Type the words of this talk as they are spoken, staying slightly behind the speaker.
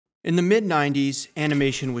In the mid-90s,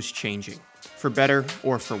 animation was changing, for better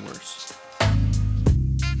or for worse.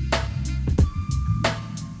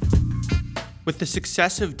 With the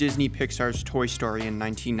success of Disney Pixar's Toy Story in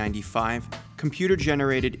 1995,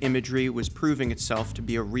 computer-generated imagery was proving itself to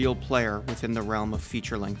be a real player within the realm of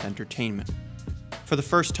feature-length entertainment. For the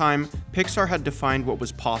first time, Pixar had defined what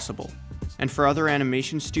was possible, and for other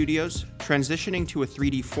animation studios, transitioning to a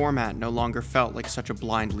 3D format no longer felt like such a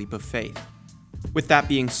blind leap of faith. With that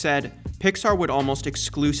being said, Pixar would almost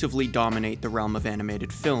exclusively dominate the realm of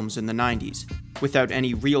animated films in the 90s, without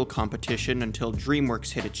any real competition until DreamWorks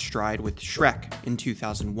hit its stride with Shrek in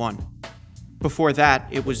 2001. Before that,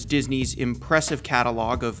 it was Disney's impressive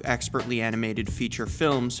catalog of expertly animated feature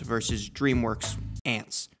films versus DreamWorks'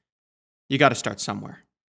 Ants. You gotta start somewhere.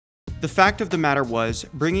 The fact of the matter was,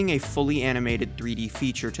 bringing a fully animated 3D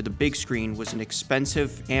feature to the big screen was an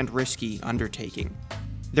expensive and risky undertaking.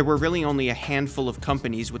 There were really only a handful of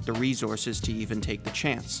companies with the resources to even take the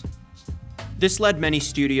chance. This led many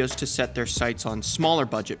studios to set their sights on smaller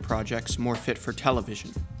budget projects more fit for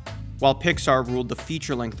television. While Pixar ruled the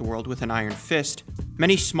feature-length world with an iron fist,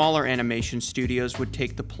 many smaller animation studios would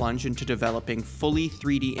take the plunge into developing fully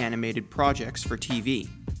 3D animated projects for TV.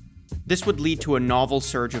 This would lead to a novel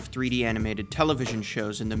surge of 3D animated television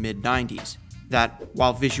shows in the mid-90s that,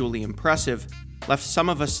 while visually impressive, left some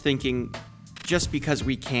of us thinking, just because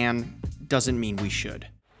we can, doesn't mean we should.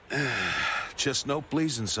 Just no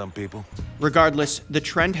pleasing some people. Regardless, the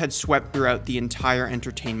trend had swept throughout the entire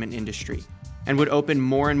entertainment industry, and would open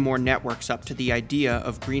more and more networks up to the idea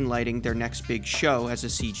of greenlighting their next big show as a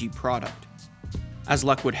CG product. As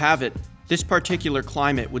luck would have it, this particular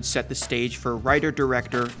climate would set the stage for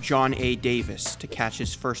writer-director John A. Davis to catch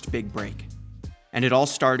his first big break. And it all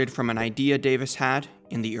started from an idea Davis had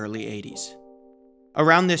in the early 80s.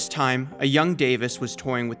 Around this time, a young Davis was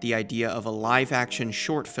toying with the idea of a live-action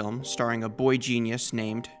short film starring a boy genius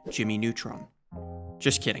named Jimmy Neutron.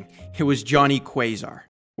 Just kidding, it was Johnny Quasar.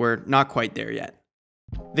 We're not quite there yet.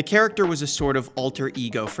 The character was a sort of alter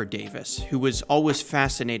ego for Davis, who was always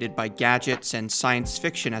fascinated by gadgets and science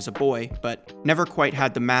fiction as a boy, but never quite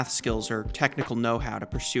had the math skills or technical know-how to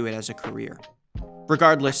pursue it as a career.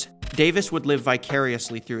 Regardless, Davis would live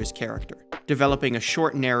vicariously through his character, developing a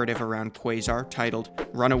short narrative around Quasar titled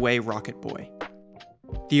Runaway Rocket Boy.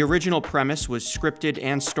 The original premise was scripted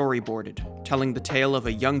and storyboarded, telling the tale of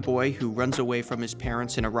a young boy who runs away from his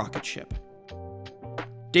parents in a rocket ship.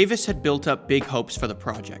 Davis had built up big hopes for the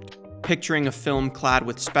project, picturing a film clad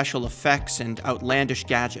with special effects and outlandish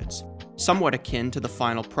gadgets, somewhat akin to the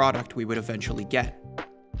final product we would eventually get.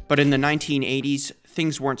 But in the 1980s,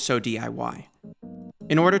 things weren't so DIY.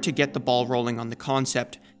 In order to get the ball rolling on the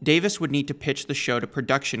concept, Davis would need to pitch the show to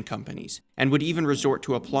production companies, and would even resort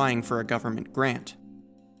to applying for a government grant.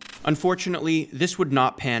 Unfortunately, this would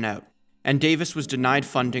not pan out, and Davis was denied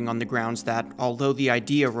funding on the grounds that, although the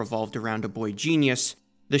idea revolved around a boy genius,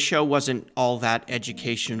 the show wasn't all that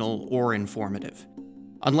educational or informative.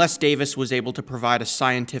 Unless Davis was able to provide a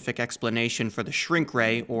scientific explanation for the shrink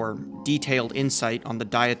ray or detailed insight on the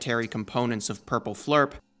dietary components of Purple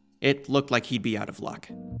Flurp, it looked like he'd be out of luck.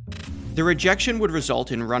 The rejection would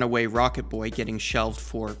result in Runaway Rocket Boy getting shelved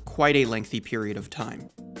for quite a lengthy period of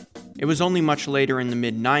time. It was only much later in the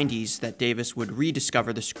mid-90s that Davis would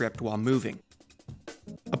rediscover the script while moving.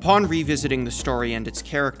 Upon revisiting the story and its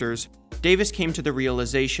characters, Davis came to the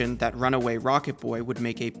realization that Runaway Rocket Boy would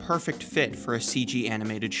make a perfect fit for a CG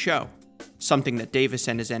animated show, something that Davis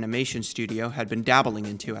and his animation studio had been dabbling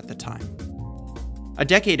into at the time. A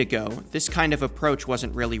decade ago, this kind of approach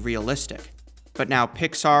wasn't really realistic, but now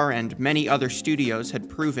Pixar and many other studios had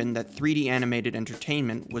proven that 3D animated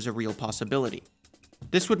entertainment was a real possibility.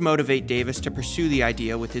 This would motivate Davis to pursue the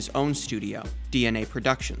idea with his own studio, DNA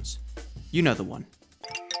Productions. You know the one.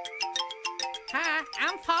 Hi,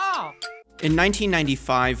 I'm Paul. In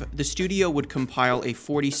 1995, the studio would compile a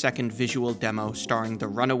 40-second visual demo starring the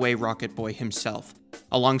Runaway Rocket Boy himself,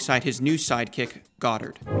 alongside his new sidekick,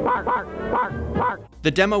 Goddard.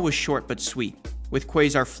 The demo was short but sweet, with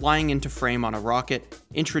Quasar flying into frame on a rocket,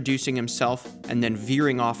 introducing himself, and then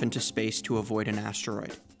veering off into space to avoid an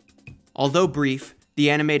asteroid. Although brief, the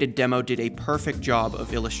animated demo did a perfect job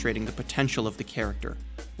of illustrating the potential of the character,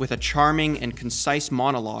 with a charming and concise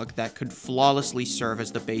monologue that could flawlessly serve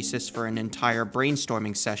as the basis for an entire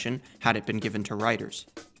brainstorming session had it been given to writers.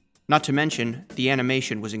 Not to mention, the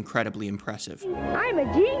animation was incredibly impressive. I'm a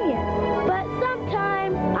genius, but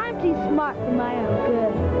sometimes I'm too smart for my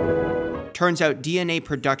own good. Turns out DNA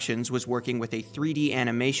Productions was working with a 3D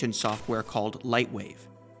animation software called Lightwave.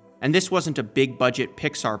 And this wasn't a big-budget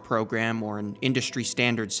Pixar program or an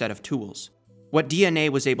industry-standard set of tools. What DNA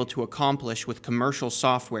was able to accomplish with commercial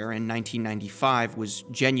software in 1995 was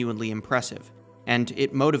genuinely impressive, and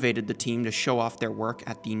it motivated the team to show off their work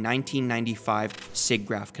at the 1995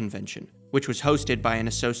 SIGGRAPH convention, which was hosted by an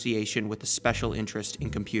association with a special interest in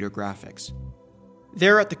computer graphics.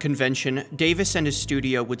 There at the convention, Davis and his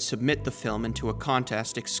studio would submit the film into a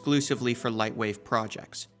contest exclusively for Lightwave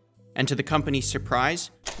projects. And to the company's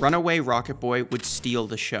surprise, Runaway Rocket Boy would steal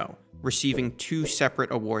the show, receiving 2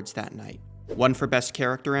 separate awards that night. One for Best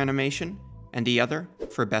Character Animation, and the other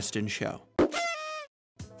for Best in Show.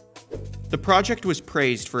 The project was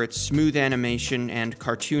praised for its smooth animation and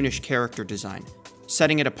cartoonish character design,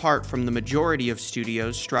 setting it apart from the majority of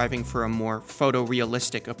studios striving for a more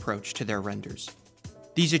photorealistic approach to their renders.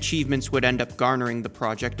 These achievements would end up garnering the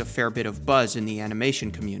project a fair bit of buzz in the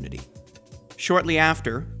animation community. Shortly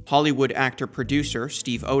after, Hollywood actor-producer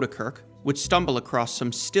Steve Oedekerk would stumble across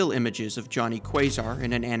some still images of Johnny Quasar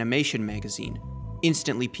in an animation magazine,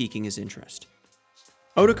 instantly piquing his interest.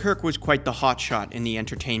 Oedekerk was quite the hotshot in the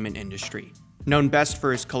entertainment industry, known best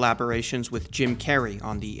for his collaborations with Jim Carrey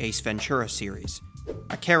on the Ace Ventura series,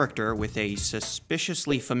 a character with a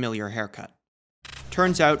suspiciously familiar haircut.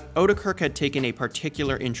 Turns out, Oedekerk had taken a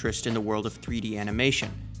particular interest in the world of 3D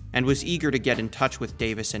animation, and was eager to get in touch with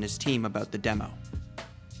Davis and his team about the demo.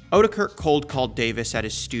 Oedekerk cold-called Davis at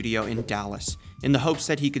his studio in Dallas, in the hopes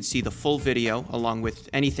that he could see the full video along with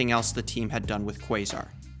anything else the team had done with Quasar.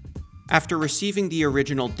 After receiving the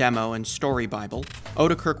original demo and story bible,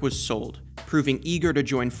 Oedekerk was sold, proving eager to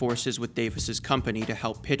join forces with Davis's company to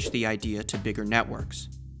help pitch the idea to bigger networks.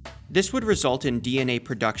 This would result in DNA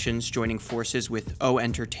Productions joining forces with O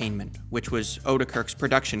Entertainment, which was Oedekerk's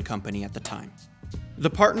production company at the time. The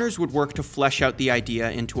partners would work to flesh out the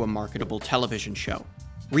idea into a marketable television show,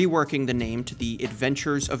 reworking the name to The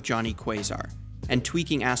Adventures of Johnny Quasar, and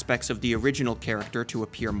tweaking aspects of the original character to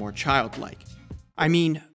appear more childlike. I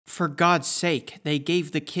mean, for God's sake, they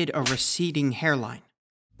gave the kid a receding hairline.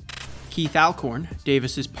 Keith Alcorn,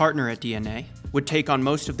 Davis's partner at DNA, would take on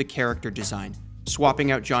most of the character design,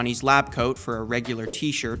 swapping out Johnny's lab coat for a regular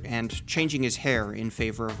t-shirt and changing his hair in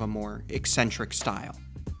favor of a more eccentric style.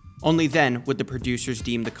 Only then would the producers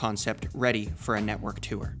deem the concept ready for a network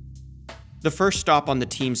tour. The first stop on the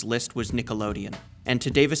team's list was Nickelodeon, and to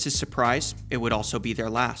Davis's surprise, it would also be their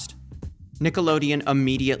last. Nickelodeon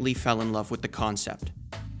immediately fell in love with the concept.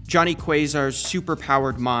 Johnny Quasar's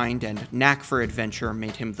superpowered mind and knack for adventure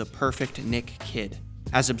made him the perfect Nick Kid,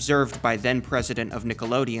 as observed by then-president of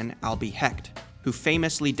Nickelodeon, Albie Hecht, who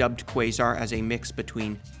famously dubbed Quasar as a mix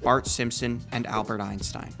between Bart Simpson and Albert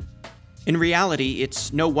Einstein. In reality,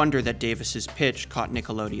 it's no wonder that Davis's pitch caught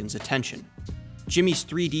Nickelodeon's attention. Jimmy's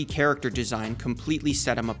 3D character design completely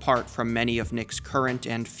set him apart from many of Nick's current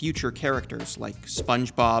and future characters like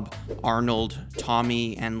SpongeBob, Arnold,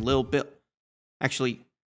 Tommy, and Lil Bill. Actually,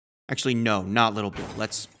 no, not Little Bill.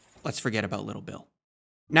 Let's forget about Little Bill.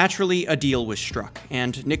 Naturally, a deal was struck,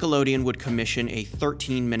 and Nickelodeon would commission a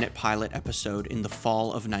 13-minute pilot episode in the fall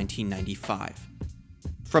of 1995.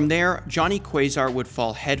 From there, Johnny Quasar would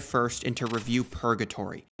fall headfirst into review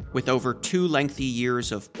purgatory, with over 2 lengthy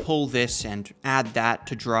years of pull this and add that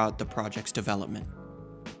to draw out the project's development.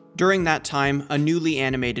 During that time, a newly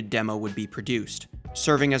animated demo would be produced,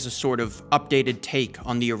 serving as a sort of updated take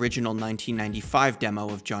on the original 1995 demo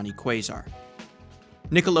of Johnny Quasar.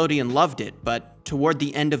 Nickelodeon loved it, but toward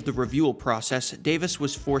the end of the review process, Davis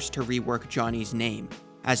was forced to rework Johnny's name,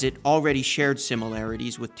 as it already shared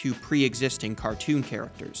similarities with 2 pre-existing cartoon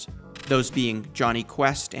characters, those being Johnny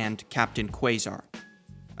Quest and Captain Quasar.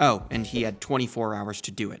 Oh, and he had 24 hours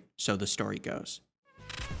to do it, so the story goes.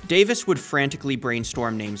 Davis would frantically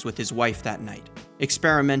brainstorm names with his wife that night,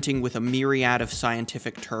 experimenting with a myriad of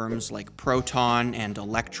scientific terms like proton and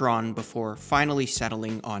electron before finally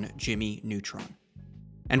settling on Jimmy Neutron.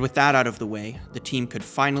 And with that out of the way, the team could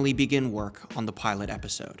finally begin work on the pilot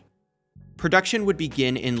episode. Production would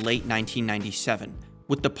begin in late 1997,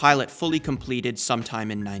 with the pilot fully completed sometime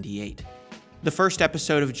in '98. The first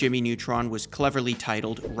episode of Jimmy Neutron was cleverly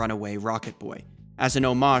titled Runaway Rocket Boy, as an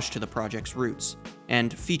homage to the project's roots,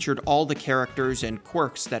 and featured all the characters and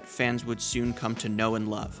quirks that fans would soon come to know and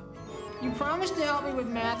love. You promised to help me with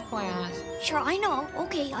math class. Sure, I know.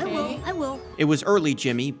 Okay, I will. It was early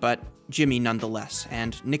Jimmy, but Jimmy nonetheless,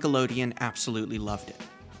 and Nickelodeon absolutely loved it.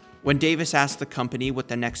 When Davis asked the company what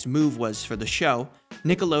the next move was for the show,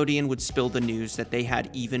 Nickelodeon would spill the news that they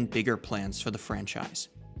had even bigger plans for the franchise.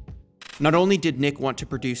 Not only did Nick want to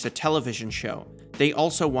produce a television show, they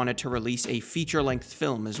also wanted to release a feature-length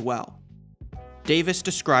film as well. Davis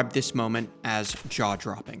described this moment as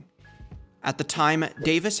jaw-dropping. At the time,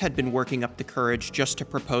 Davis had been working up the courage just to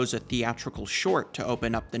propose a theatrical short to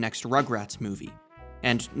open up the next Rugrats movie,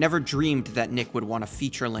 and never dreamed that Nick would want a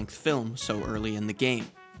feature-length film so early in the game.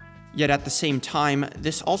 Yet at the same time,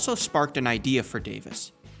 this also sparked an idea for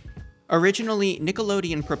Davis. Originally,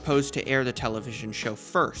 Nickelodeon proposed to air the television show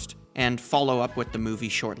first, and follow up with the movie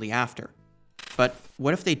shortly after. But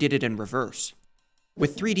what if they did it in reverse?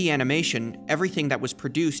 With 3D animation, everything that was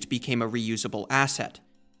produced became a reusable asset,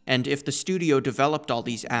 and if the studio developed all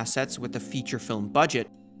these assets with a feature film budget,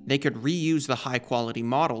 they could reuse the high-quality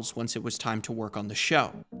models once it was time to work on the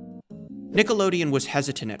show. Nickelodeon was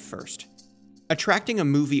hesitant at first. Attracting a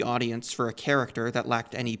movie audience for a character that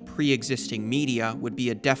lacked any pre-existing media would be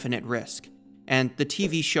a definite risk, and the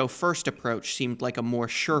TV show first approach seemed like a more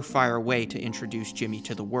surefire way to introduce Jimmy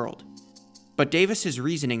to the world. But Davis's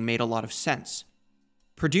reasoning made a lot of sense.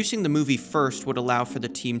 Producing the movie first would allow for the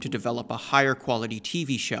team to develop a higher quality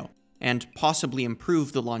TV show, and possibly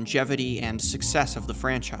improve the longevity and success of the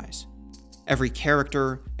franchise. Every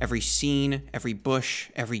character, every scene, every bush,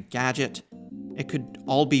 every gadget, it could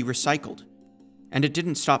all be recycled. And it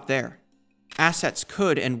didn't stop there. Assets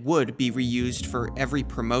could and would be reused for every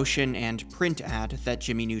promotion and print ad that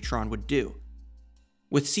Jimmy Neutron would do.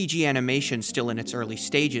 With CG animation still in its early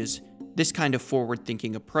stages, this kind of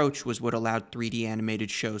forward-thinking approach was what allowed 3D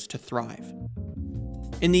animated shows to thrive.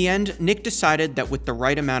 In the end, Nick decided that with the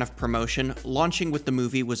right amount of promotion, launching with the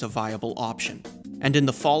movie was a viable option. And in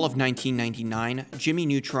the fall of 1999, Jimmy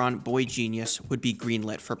Neutron Boy Genius would be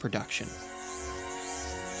greenlit for production.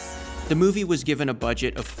 The movie was given a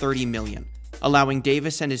budget of $30 million, allowing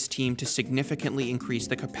Davis and his team to significantly increase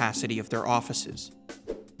the capacity of their offices.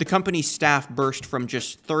 The company's staff burst from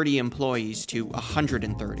just 30 employees to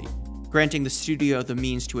 130, granting the studio the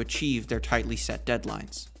means to achieve their tightly set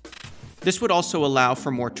deadlines. This would also allow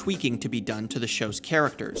for more tweaking to be done to the show's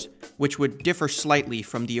characters, which would differ slightly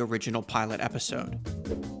from the original pilot episode.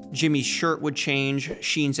 Jimmy's shirt would change,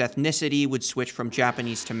 Sheen's ethnicity would switch from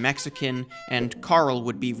Japanese to Mexican, and Carl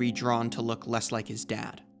would be redrawn to look less like his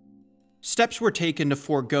dad. Steps were taken to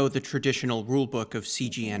forego the traditional rulebook of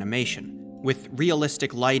CG animation, with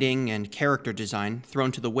realistic lighting and character design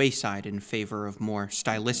thrown to the wayside in favor of more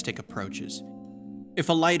stylistic approaches. If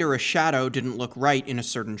a light or a shadow didn't look right in a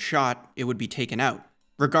certain shot, it would be taken out,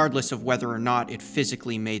 regardless of whether or not it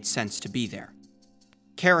physically made sense to be there.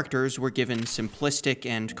 Characters were given simplistic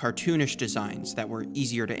and cartoonish designs that were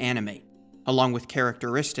easier to animate, along with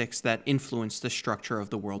characteristics that influenced the structure of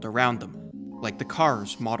the world around them, like the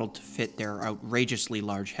cars modeled to fit their outrageously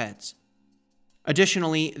large heads.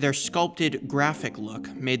 Additionally, their sculpted, graphic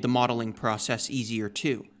look made the modeling process easier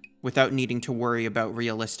too, without needing to worry about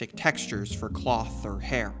realistic textures for cloth or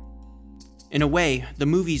hair. In a way, the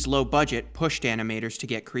movie's low budget pushed animators to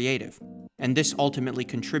get creative, and this ultimately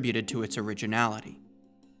contributed to its originality.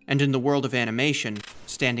 And in the world of animation,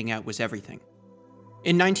 standing out was everything.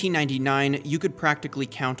 In 1999, you could practically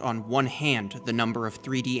count on one hand the number of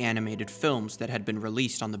 3D animated films that had been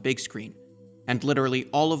released on the big screen, and literally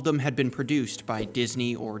all of them had been produced by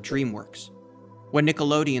Disney or DreamWorks. When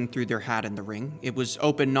Nickelodeon threw their hat in the ring, it was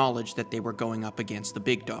open knowledge that they were going up against the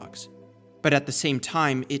big dogs. But at the same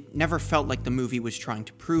time, it never felt like the movie was trying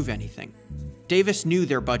to prove anything. Davis knew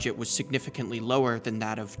their budget was significantly lower than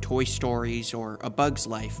that of Toy Stories or A Bug's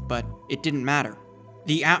Life, but it didn't matter.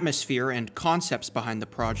 The atmosphere and concepts behind the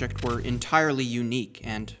project were entirely unique,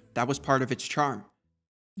 and that was part of its charm.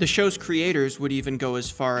 The show's creators would even go as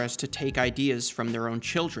far as to take ideas from their own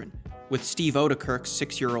children, with Steve Odekirk's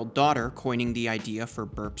 6-year-old daughter coining the idea for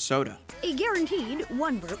burp soda. A guaranteed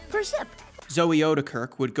 1 burp per sip. Zoe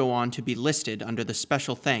Odekirk would go on to be listed under the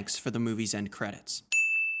special thanks for the movie's end credits.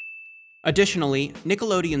 Additionally,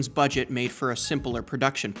 Nickelodeon's budget made for a simpler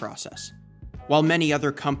production process. While many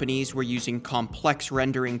other companies were using complex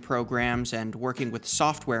rendering programs and working with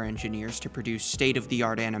software engineers to produce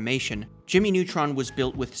state-of-the-art animation, Jimmy Neutron was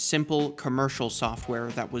built with simple, commercial software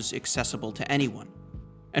that was accessible to anyone.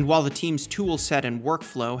 And while the team's tool set and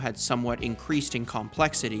workflow had somewhat increased in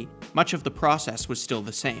complexity, much of the process was still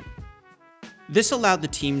the same. This allowed the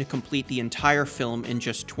team to complete the entire film in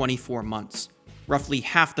just 24 months, roughly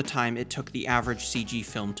half the time it took the average CG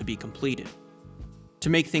film to be completed. To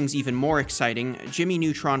make things even more exciting, Jimmy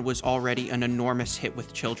Neutron was already an enormous hit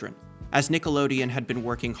with children, as Nickelodeon had been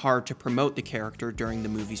working hard to promote the character during the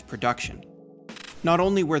movie's production. Not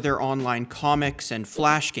only were there online comics and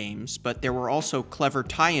flash games, but there were also clever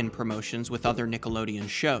tie-in promotions with other Nickelodeon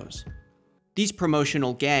shows. These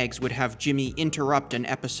promotional gags would have Jimmy interrupt an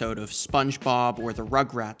episode of SpongeBob or the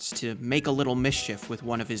Rugrats to make a little mischief with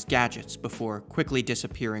one of his gadgets before quickly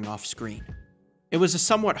disappearing off screen. It was a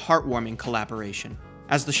somewhat heartwarming collaboration,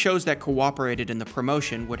 as the shows that cooperated in the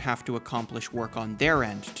promotion would have to accomplish work on their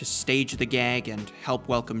end to stage the gag and help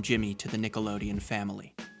welcome Jimmy to the Nickelodeon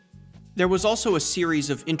family. There was also a series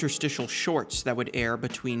of interstitial shorts that would air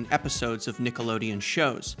between episodes of Nickelodeon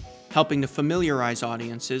shows, helping to familiarize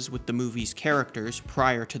audiences with the movie's characters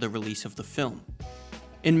prior to the release of the film.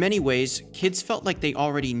 In many ways, kids felt like they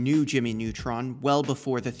already knew Jimmy Neutron well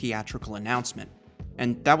before the theatrical announcement,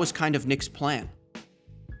 and that was kind of Nick's plan.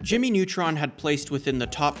 Jimmy Neutron had placed within the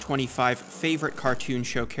top 25 favorite cartoon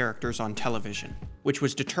show characters on television, which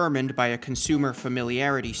was determined by a consumer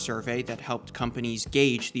familiarity survey that helped companies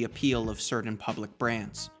gauge the appeal of certain public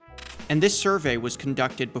brands. And this survey was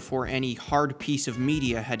conducted before any hard piece of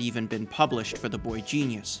media had even been published for the boy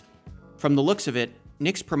genius. From the looks of it,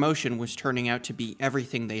 Nick's promotion was turning out to be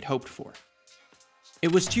everything they'd hoped for.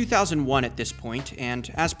 It was 2001 at this point,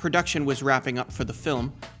 and as production was wrapping up for the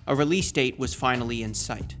film, a release date was finally in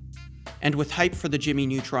sight. And with hype for the Jimmy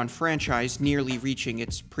Neutron franchise nearly reaching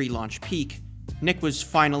its pre-launch peak, Nick was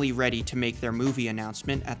finally ready to make their movie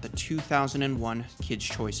announcement at the 2001 Kids'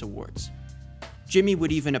 Choice Awards. Jimmy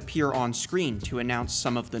would even appear on screen to announce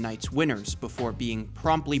some of the night's winners before being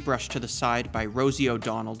promptly brushed to the side by Rosie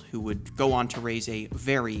O'Donnell, who would go on to raise a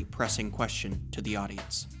very pressing question to the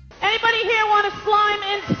audience. Anybody here want a slime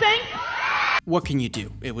in sync? What can you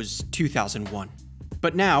do? It was 2001.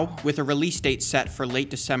 But now, with a release date set for late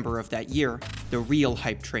December of that year, the real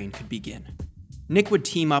hype train could begin. Nick would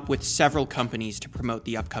team up with several companies to promote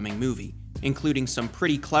the upcoming movie, including some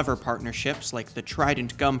pretty clever partnerships like the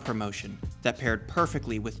Trident Gum promotion that paired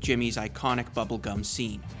perfectly with Jimmy's iconic bubblegum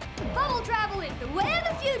scene. Bubble travel is the way of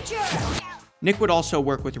the future! Nick would also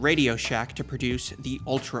work with Radio Shack to produce the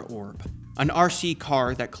Ultra Orb, an RC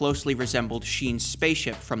car that closely resembled Sheen's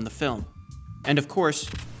spaceship from the film. And of course,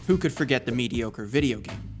 who could forget the mediocre video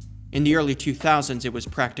game? In the early 2000s, it was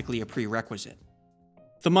practically a prerequisite.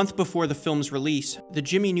 The month before the film's release, the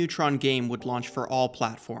Jimmy Neutron game would launch for all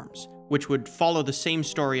platforms, which would follow the same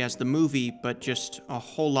story as the movie, but just a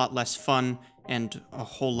whole lot less fun and a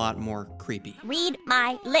whole lot more creepy. Read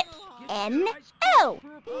my lips. N-O.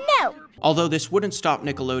 No. Although this wouldn't stop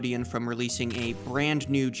Nickelodeon from releasing a brand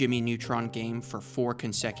new Jimmy Neutron game for 4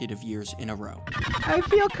 consecutive years in a row. I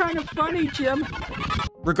feel kind of funny, Jim.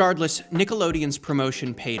 Regardless, Nickelodeon's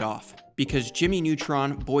promotion paid off, because Jimmy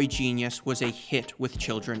Neutron Boy Genius was a hit with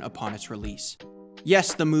children upon its release.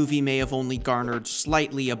 Yes, the movie may have only garnered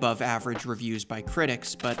slightly above average reviews by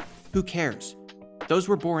critics, but who cares? Those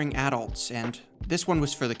were boring adults, and this one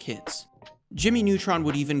was for the kids. Jimmy Neutron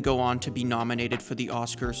would even go on to be nominated for the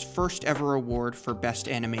Oscars' first ever award for Best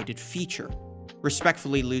Animated Feature,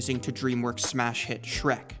 respectfully losing to DreamWorks' smash hit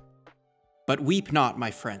Shrek. But weep not,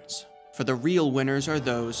 my friends, for the real winners are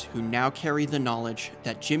those who now carry the knowledge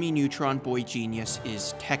that Jimmy Neutron Boy Genius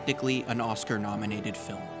is technically an Oscar-nominated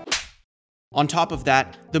film. On top of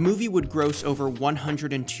that, the movie would gross over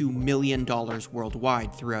 $102 million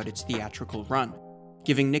worldwide throughout its theatrical run,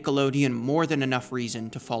 giving Nickelodeon more than enough reason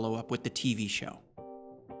to follow up with the TV show.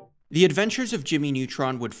 The Adventures of Jimmy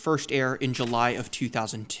Neutron would first air in July of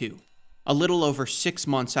 2002, a little over 6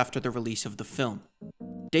 months after the release of the film.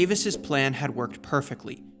 Davis's plan had worked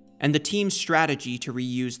perfectly, and the team's strategy to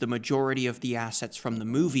reuse the majority of the assets from the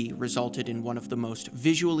movie resulted in one of the most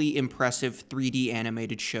visually impressive 3D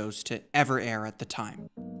animated shows to ever air at the time.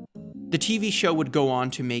 The TV show would go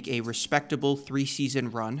on to make a respectable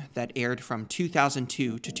 3-season run that aired from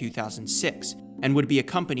 2002 to 2006, and would be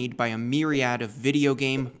accompanied by a myriad of video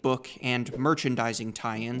game, book, and merchandising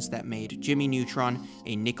tie-ins that made Jimmy Neutron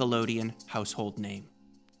a Nickelodeon household name.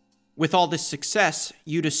 With all this success,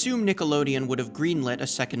 you'd assume Nickelodeon would have greenlit a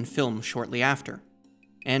second film shortly after.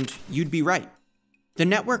 And you'd be right. The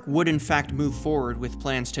network would in fact move forward with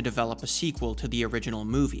plans to develop a sequel to the original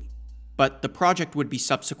movie. But the project would be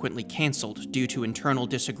subsequently cancelled due to internal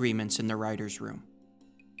disagreements in the writers' room.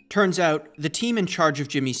 Turns out, the team in charge of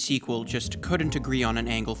Jimmy's sequel just couldn't agree on an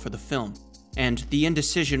angle for the film, and the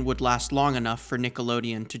indecision would last long enough for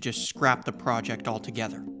Nickelodeon to just scrap the project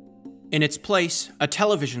altogether. In its place, a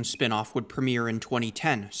television spin-off would premiere in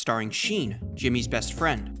 2010, starring Sheen, Jimmy's best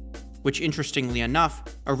friend, which interestingly enough,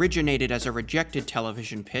 originated as a rejected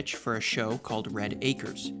television pitch for a show called Red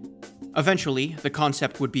Acres. Eventually, the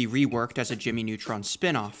concept would be reworked as a Jimmy Neutron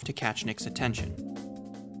spin-off to catch Nick's attention.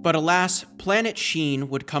 But alas, Planet Sheen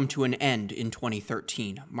would come to an end in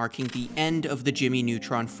 2013, marking the end of the Jimmy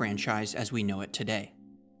Neutron franchise as we know it today.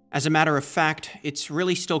 As a matter of fact, it's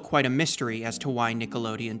really still quite a mystery as to why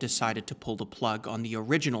Nickelodeon decided to pull the plug on the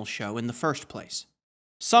original show in the first place.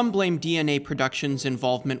 Some blame DNA Productions'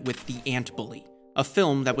 involvement with The Ant Bully, a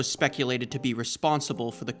film that was speculated to be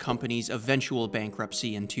responsible for the company's eventual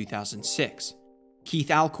bankruptcy in 2006.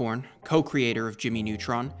 Keith Alcorn, co-creator of Jimmy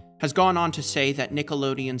Neutron, has gone on to say that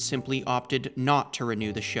Nickelodeon simply opted not to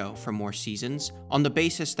renew the show for more seasons on the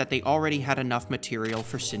basis that they already had enough material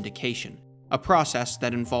for syndication, a process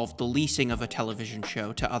that involved the leasing of a television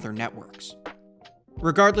show to other networks.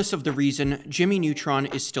 Regardless of the reason, Jimmy Neutron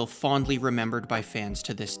is still fondly remembered by fans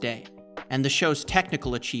to this day, and the show's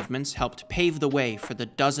technical achievements helped pave the way for the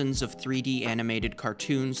dozens of 3D animated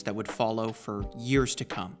cartoons that would follow for years to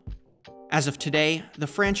come. As of today, the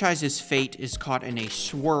franchise's fate is caught in a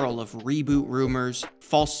swirl of reboot rumors,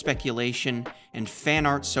 false speculation, and fan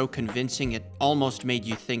art so convincing it almost made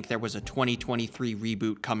you think there was a 2023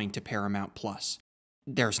 reboot coming to Paramount+.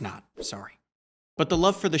 There's not, sorry. But the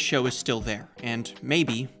love for the show is still there, and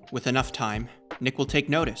maybe, with enough time, Nick will take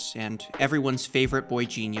notice, and everyone's favorite boy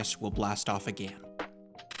genius will blast off again.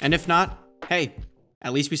 And if not, hey,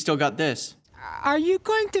 at least we still got this. Are you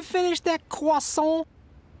going to finish that croissant?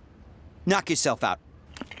 Knock yourself out.